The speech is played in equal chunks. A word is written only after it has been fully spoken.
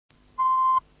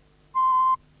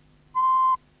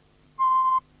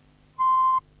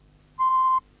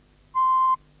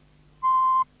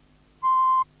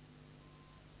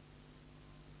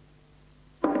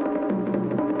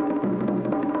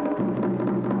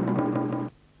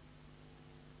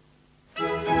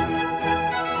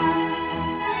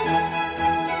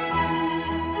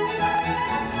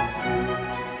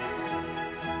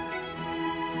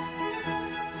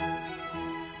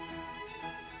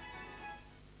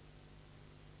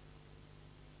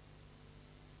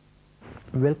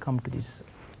Welcome to this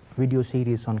video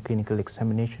series on clinical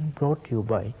examination brought to you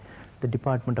by the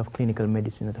Department of Clinical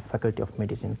Medicine at the Faculty of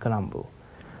Medicine, Colombo.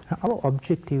 Now, our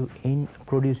objective in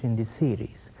producing this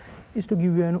series is to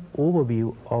give you an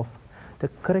overview of the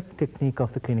correct technique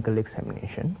of the clinical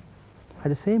examination, at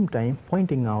the same time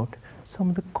pointing out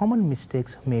some of the common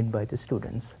mistakes made by the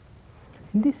students.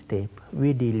 In this step,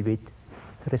 we deal with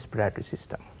the respiratory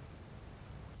system.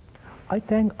 I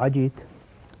thank Ajit,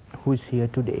 who is here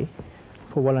today,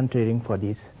 for volunteering for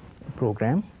this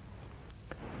program.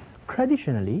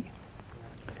 Traditionally,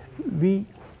 we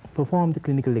perform the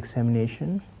clinical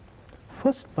examination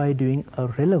first by doing a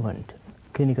relevant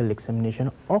clinical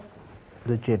examination of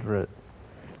the general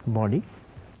body,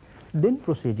 then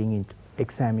proceeding into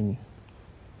examine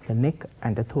the neck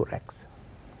and the thorax.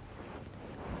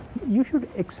 You should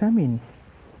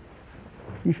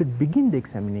begin the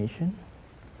examination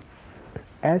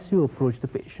as you approach the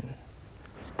patient.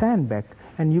 Stand back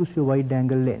and use your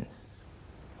wide-angle lens.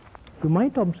 You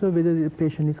might observe whether the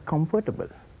patient is comfortable,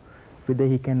 whether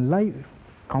he can lie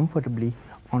comfortably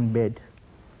on bed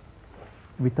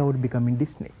without becoming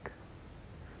dyspneic.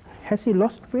 Has he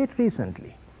lost weight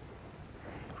recently?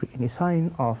 Any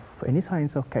signs of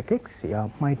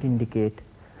cachexia might indicate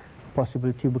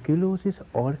possible tuberculosis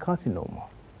or carcinoma.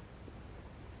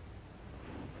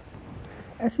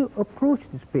 As you approach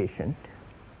this patient,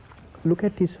 look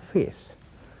at his face.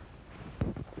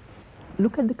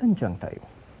 Look at the conjunctiva.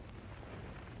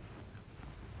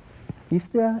 Is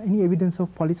there any evidence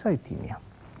of polycythemia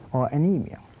or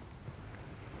anemia?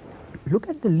 Look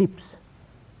at the lips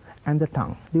and the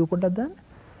tongue.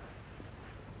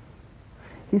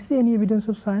 Is there any evidence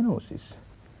of cyanosis?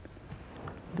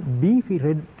 The beefy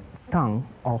red tongue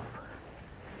of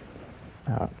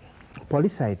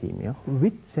polycythemia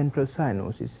with central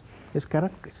cyanosis is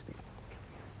characteristic.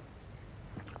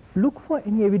 Look for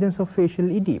any evidence of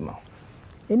facial edema,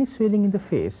 any swelling in the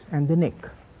face and the neck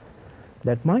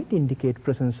that might indicate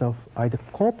presence of either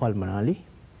cor pulmonale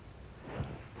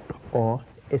or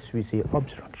SVC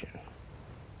obstruction.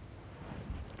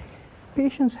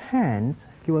 Patient's hands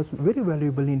give us very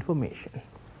valuable information.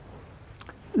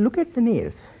 Look at the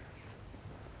nails.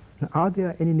 Are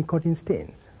there any nicotine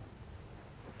stains?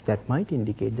 That might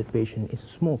indicate the patient is a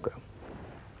smoker.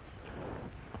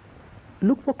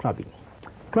 Look for clubbing.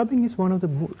 Clubbing is one of the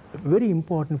very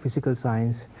important physical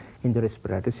signs in the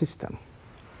respiratory system.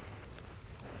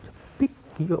 Pick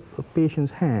your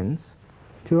patient's hands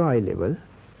to eye level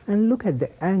and look at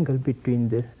the angle between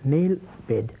the nail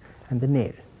bed and the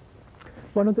nail.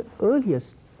 One of the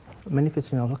earliest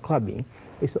manifestations of clubbing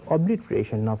is the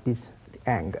obliteration of this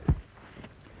angle.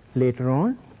 Later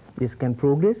on, this can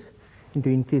progress into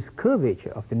increased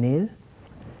curvature of the nail,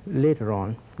 later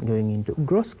on going into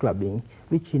gross clubbing,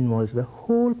 which involves the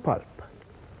whole pulp.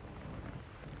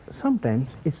 Sometimes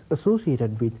it's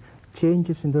associated with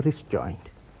changes in the wrist joint,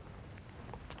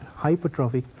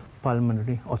 hypertrophic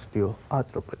pulmonary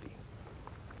osteoarthropathy.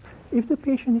 If the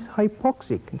patient is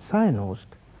hypoxic and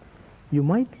cyanosed, you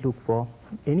might look for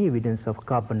any evidence of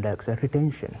carbon dioxide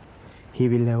retention. He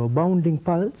will have a bounding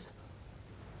pulse,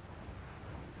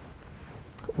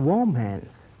 warm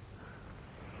hands,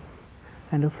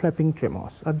 and a flapping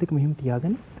tremors.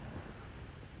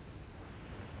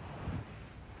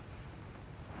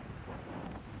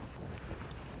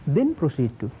 Then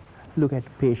proceed to look at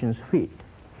patient's feet.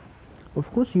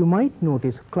 Of course, you might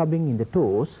notice clubbing in the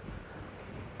toes,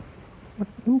 but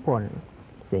important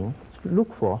thing is to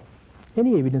look for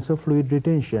any evidence of fluid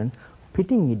retention,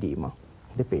 pitting edema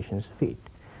in the patient's feet.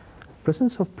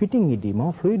 Presence of pitting edema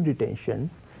or fluid retention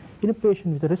in a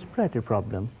patient with a respiratory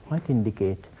problem might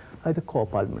indicate either cor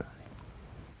pulmonale.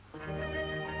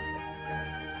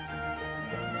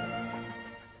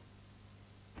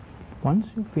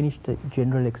 Once you finish the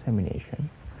general examination,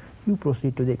 you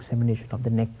proceed to the examination of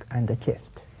the neck and the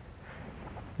chest.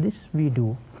 This we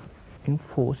do in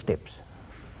 4 steps: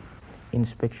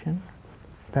 inspection,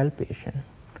 palpation,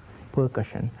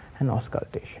 percussion, and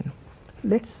auscultation.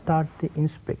 Let's start the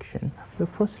inspection by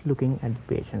first looking at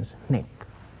the patient's neck.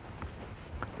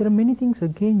 There are many things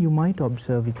again you might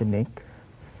observe with the neck.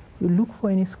 You look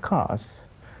for any scars,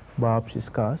 Barb's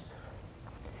scars,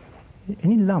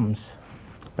 any lumps,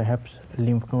 perhaps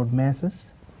lymph node masses.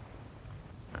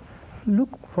 Look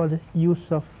for the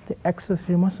use of the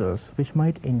accessory muscles, which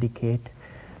might indicate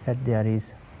that the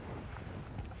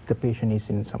patient is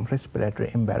in some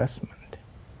respiratory embarrassment.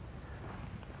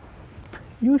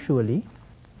 Usually,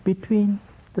 between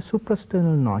the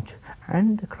suprasternal notch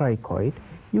and the cricoid,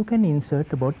 you can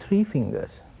insert about 3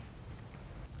 fingers.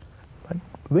 But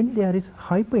When there is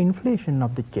hyperinflation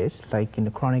of the chest, like in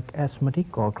a chronic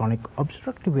asthmatic or chronic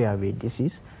obstructive airway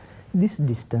disease, this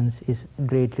distance is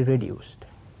greatly reduced.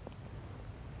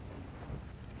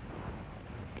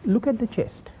 Look at the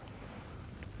chest.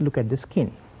 Look at the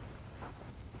skin.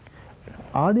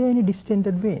 Are there any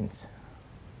distended veins?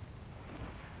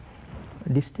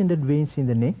 Distended veins in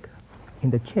the neck, in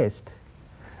the chest,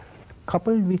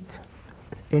 coupled with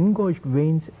engorged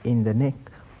veins in the neck,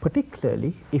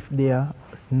 particularly if they are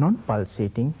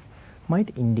non-pulsating,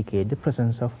 might indicate the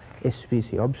presence of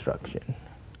SVC obstruction.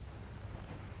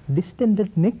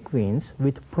 Distended neck veins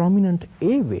with prominent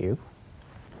A wave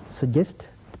suggest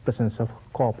the presence of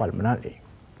cor pulmonale.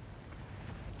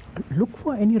 Look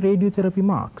for any radiotherapy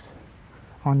marks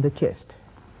on the chest.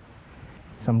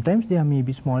 Sometimes there may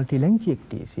be small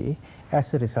telangiectasia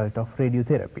as a result of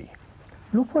radiotherapy.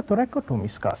 Look for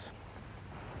thoracotomy scars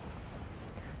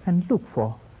and look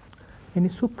for any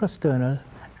suprasternal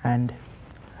and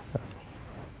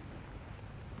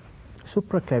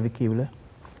supraclavicular,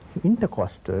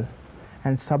 intercostal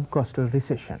and subcostal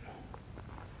recession.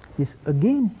 This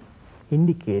again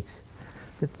indicates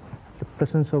that the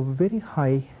presence of very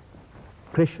high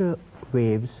pressure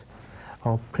waves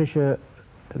or pressure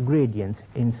gradients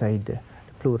inside the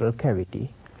pleural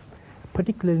cavity,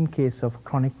 particularly in case of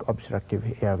chronic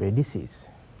obstructive airway disease.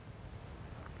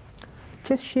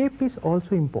 Chest shape is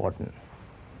also important.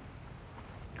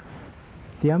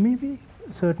 There may be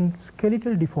certain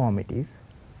skeletal deformities,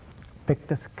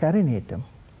 pectus carinatum,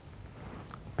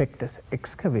 pectus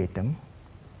excavatum,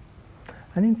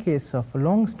 and in case of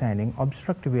long-standing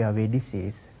obstructive airway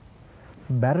disease,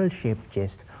 barrel-shaped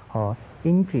chest or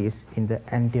increase in the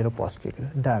anteroposterior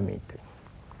diameter.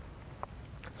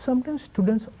 Sometimes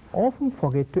students often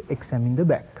forget to examine the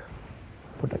back.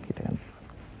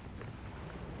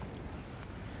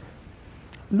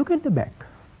 Look at the back.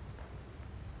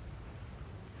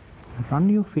 Run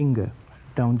your finger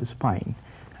down the spine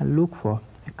and look for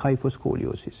a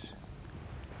kyphoscoliosis.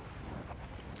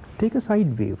 Take a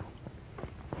side view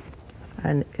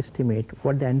and estimate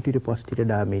what the anterior posterior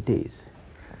diameter is.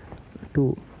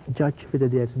 To judge whether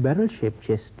there is barrel-shaped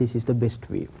chest, this is the best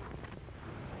view.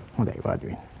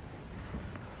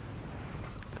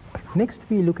 Next,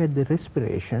 we look at the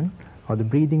respiration or the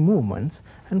breathing movements,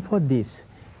 and for this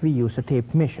we use a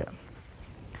tape measure.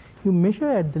 You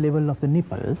measure at the level of the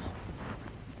nipples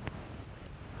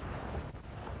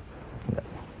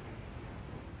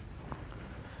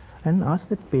and ask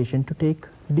the patient to take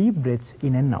deep breaths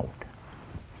in and out.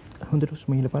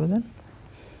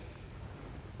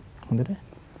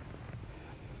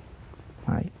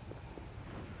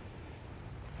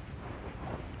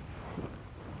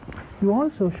 You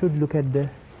also should look at the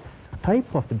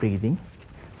type of the breathing,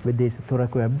 whether there is a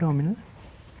thoracoabdominal,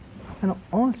 and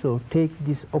also take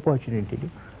this opportunity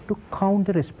to count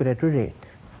the respiratory rate.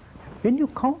 When you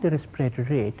count the respiratory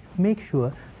rate, make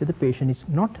sure that the patient is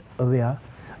not aware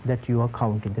that you are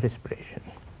counting the respiration.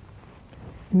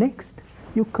 Next,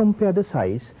 you compare the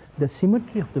size, the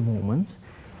symmetry of the movements.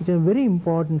 It's a very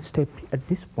important step at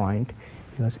this point,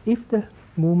 because if the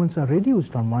movements are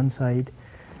reduced on one side,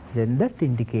 then that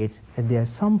indicates that there is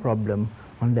some problem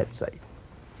on that side.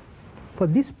 For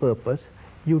this purpose,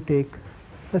 you take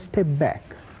a step back.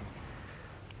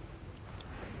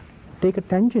 Take a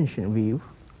tangential view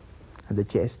at the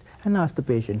chest and ask the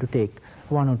patient to take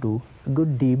one or two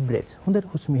good deep breaths.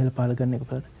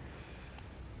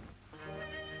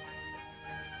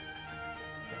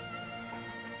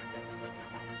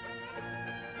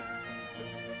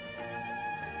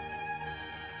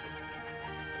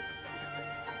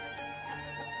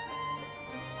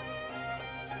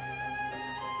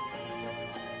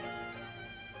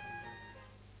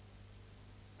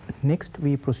 Next,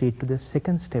 we proceed to the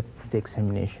second step of the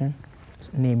examination,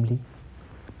 namely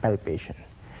palpation.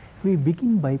 We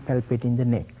begin by palpating the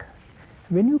neck.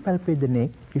 When you palpate the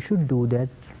neck, you should do that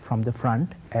from the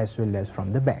front as well as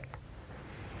from the back.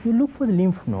 You look for the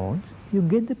lymph nodes, you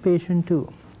get the patient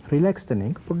to relax the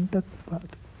neck,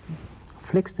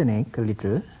 flex the neck a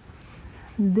little,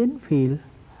 and then feel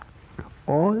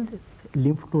all the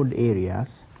lymph node areas,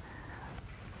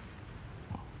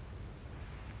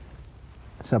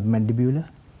 submandibular,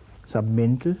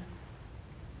 submental,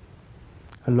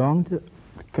 along the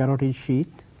carotid sheath,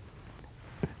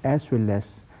 as well as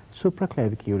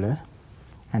supraclavicular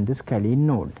and the scalene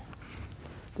node.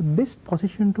 The best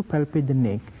position to palpate the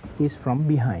neck is from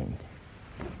behind.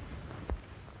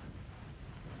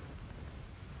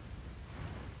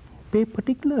 Pay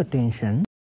particular attention